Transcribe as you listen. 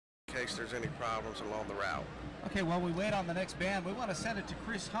case there's any problems along the route. Okay, while we wait on the next band, we want to send it to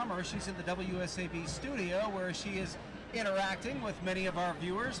Chris Hummer. She's in the WSAV studio where she is interacting with many of our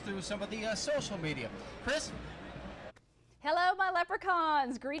viewers through some of the social media. Chris? Hello, my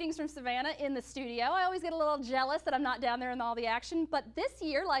leprechauns. Greetings from Savannah in the studio. I always get a little jealous that I'm not down there in all the action, but this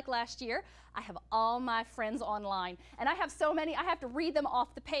year, like last year, I have all my friends online, and I have so many, I have to read them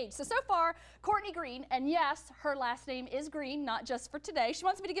off the page. So far, Courtney Green, and yes, her last name is Green, not just for today. She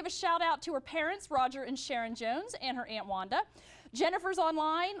wants me to give a shout out to her parents, Roger and Sharon Jones, and her Aunt Wanda. Jennifer's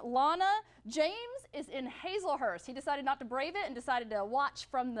online. Lana. James is in Hazelhurst. He decided not to brave it and decided to watch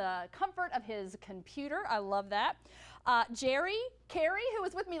from the comfort of his computer. I love that. Jerry, Carrie, who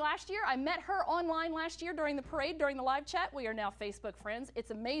was with me last year, I met her online last year during the parade, during the live chat. We are now Facebook friends.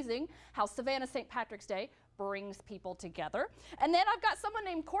 It's amazing how Savannah St. Patrick's Day brings people together. And then I've got someone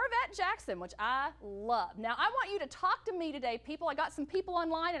named Corvette Jackson, which I love. Now, I want you to talk to me today, people. I got some people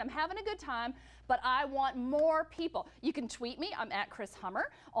online and I'm having a good time, but I want more people. You can tweet me. I'm at Chris Hummer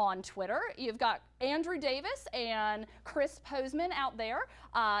on Twitter. You've got Andrew Davis and Chris Posman out there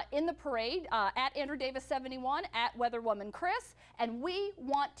in the parade, at Andrew Davis 71, at Weatherwoman Chris. And we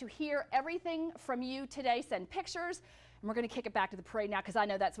want to hear everything from you today. Send pictures. And we're going to kick it back to the parade now because I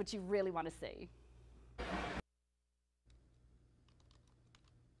know that's what you really want to see.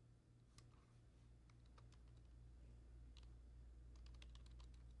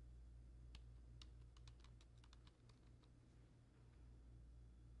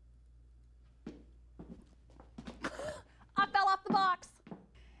 I fell off the box.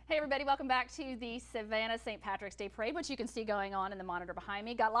 Hey everybody, welcome back to the Savannah St. Patrick's Day Parade, which you can see going on in the monitor behind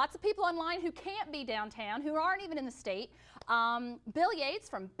me. Got lots of people online who can't be downtown, who aren't even in the state. Bill Yates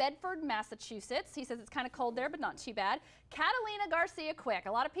from Bedford, Massachusetts. He says it's kind of cold there, but not too bad. Catalina Garcia Quick.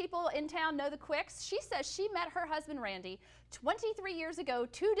 A lot of people in town know the Quicks. She says she met her husband Randy 23 years ago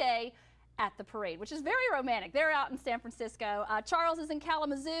today at the parade, which is very romantic. They're out in San Francisco. Charles is in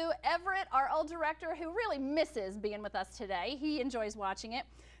Kalamazoo. Everett, our old director, who really misses being with us today. He enjoys watching it.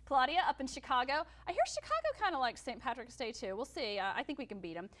 Claudia up in Chicago. I hear Chicago kind of likes St. Patrick's Day too. We'll see. I think we can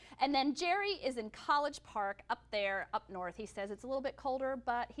beat them. And then Jerry is in College Park up there, up north. He says it's a little bit colder,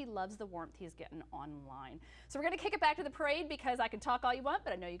 but he loves the warmth he's getting online. So we're going to kick it back to the parade because I can talk all you want,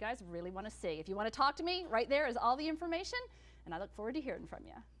 but I know you guys really want to see. If you want to talk to me, right there is all the information, and I look forward to hearing from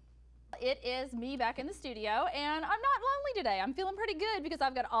you. It is me back in the studio, and I'm not lonely today. I'm feeling pretty good because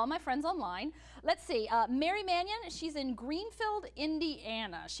I've got all my friends online. Let's see, Mary Mannion, she's in Greenfield,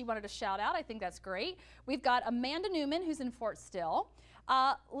 Indiana. She wanted a shout out. I think that's great. We've got Amanda Newman, who's in Fort Still.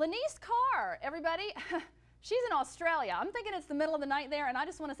 Lanice Carr, everybody. She's in Australia. I'm thinking it's the middle of the night there, and I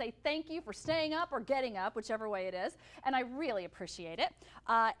just want to say thank you for staying up or getting up, whichever way it is, and I really appreciate it.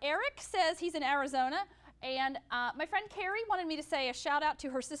 Eric says he's in Arizona. And my friend Carrie wanted me to say a shout out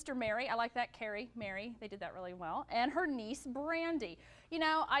to her sister Mary. I like that, Carrie, Mary. They did that really well. And her niece Brandy. You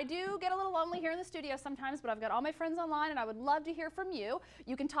know, I do get a little lonely here in the studio sometimes, but I've got all my friends online and I would love to hear from you.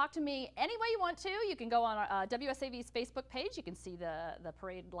 You can talk to me any way you want to. You can go on WSAV's Facebook page. You can see the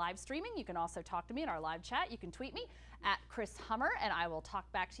parade live streaming. You can also talk to me in our live chat. You can tweet me at Chris Hummer and I will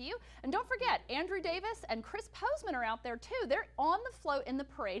talk back to you. And don't forget, Andrew Davis and Chris Posman are out there too. They're on the float in the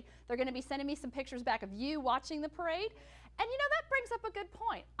parade. They're going to be sending me some pictures back of you watching the parade. And you know, that brings up a good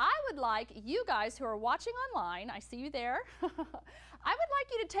point. I would like you guys who are watching online, I see you there, I would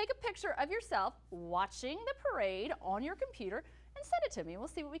like you to take a picture of yourself watching the parade on your computer and send it to me. We'll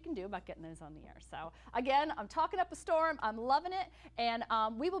see what we can do about getting those on the air. So again, I'm talking up a storm. I'm loving it. And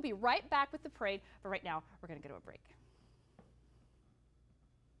we will be right back with the parade. But right now, we're going to go to a break.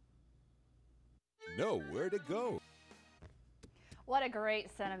 Know where to go. What a great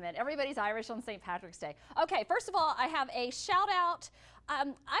sentiment. Everybody's Irish on St. Patrick's Day. Okay, first of all, I have a shout out.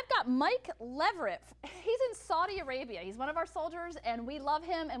 I've got Mike Leverett. He's in Saudi Arabia. He's one of our soldiers, and we love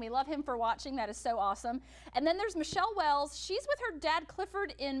him, and we love him for watching. That is so awesome. And then there's Michelle Wells. She's with her dad,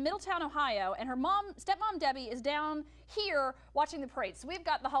 Clifford, in Middletown, Ohio, and her stepmom, Debbie, is down here watching the parade. So we've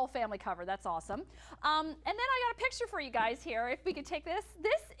got the whole family covered. That's awesome. And then I got a picture for you guys here. If we could take this.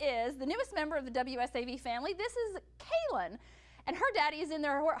 This is the newest member of the WSAV family. This is Kaylin. And her daddy is in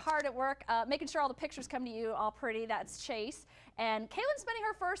there hard at work, making sure all the pictures come to you all pretty. That's Chase. And Kaylin's spending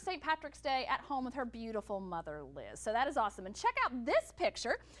her first St. Patrick's Day at home with her beautiful mother, Liz. So that is awesome. And check out this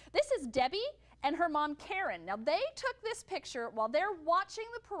picture. This is Debbie and her mom, Karen. Now, they took this picture while they're watching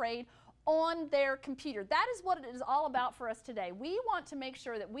the parade on their computer. That is what it is all about for us today. We want to make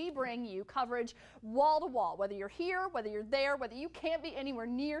sure that we bring you coverage wall to wall. Whether you're here, whether you're there, whether you can't be anywhere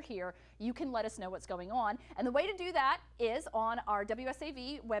near here, you can let us know what's going on. And the way to do that is on our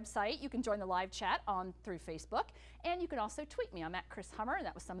WSAV website. You can join the live chat through Facebook. And you can also tweet me. I'm at Chris Hummer, and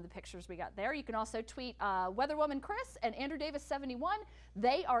that was some of the pictures we got there. You can also tweet Weatherwoman Chris and Andrew Davis 71.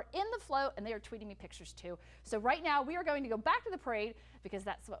 They are in the float, and they are tweeting me pictures too. So right now we are going to go back to the parade because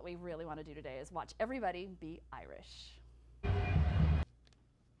that's what we really want to do today, is watch everybody be Irish.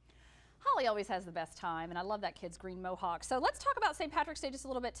 Holly always has the best time, and I love that kid's green mohawk. So let's talk about St. Patrick's Day just a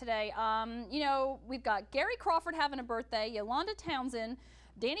little bit today. You know, we've got Gary Crawford having a birthday, Yolanda Townsend,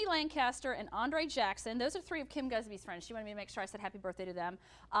 Danny Lancaster, and Andre Jackson. Those are 3 of Kim Gusby's friends. She wanted me to make sure I said happy birthday to them.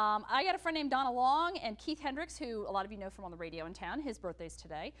 I got a friend named Donna Long and Keith Hendricks, who a lot of you know from on the radio in town. His birthday's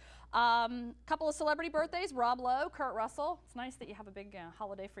today. Couple of celebrity birthdays, Rob Lowe, Kurt Russell. It's nice that you have a big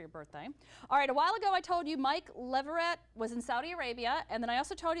holiday for your birthday. All right, a while ago I told you Mike Leverett was in Saudi Arabia, and then I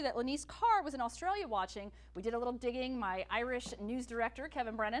also told you that Lanice Carr was in Australia watching. We did a little digging. My Irish news director,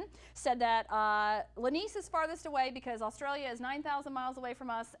 Kevin Brennan, said that Lanice is farthest away because Australia is 9,000 miles away from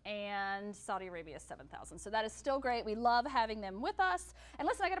us and Saudi Arabia is 7,000. So that is still great. We love having them with us. And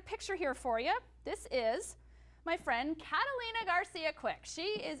listen, I got a picture here for you. This is my friend Catalina Garcia Quick. She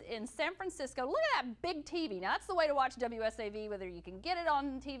is in San Francisco. Look at that big TV. Now that's the way to watch WSAV, whether you can get it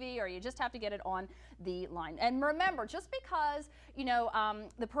on TV or you just have to get it on the line. And remember, just because, you know,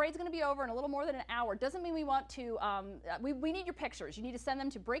 the parade's going to be over in a little more than an hour doesn't mean we want to, we need your pictures. You need to send them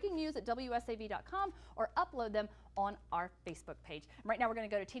to breakingnews@wsav.com or upload them on our Facebook page. And right now we're going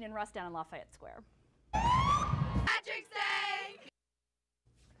to go to Tina and Russ down in Lafayette Square. Patrick's Day!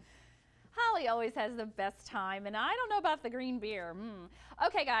 Holly always has the best time, and I don't know about the green beer.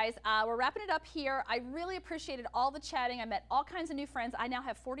 Okay, guys, we're wrapping it up here. I really appreciated all the chatting. I met all kinds of new friends. I now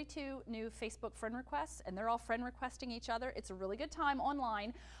have 42 new Facebook friend requests, and they're all friend requesting each other. It's a really good time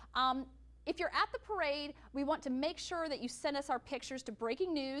online. If you're at the parade, we want to make sure that you send us our pictures to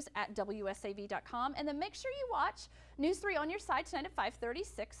breakingnews@wsav.com, and then make sure you watch News 3 on your side tonight at 5:30,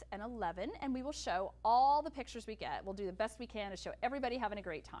 6, and 11, and we will show all the pictures we get. We'll do the best we can to show everybody having a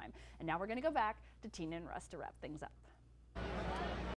great time. And now we're going to go back to Tina and Russ to wrap things up.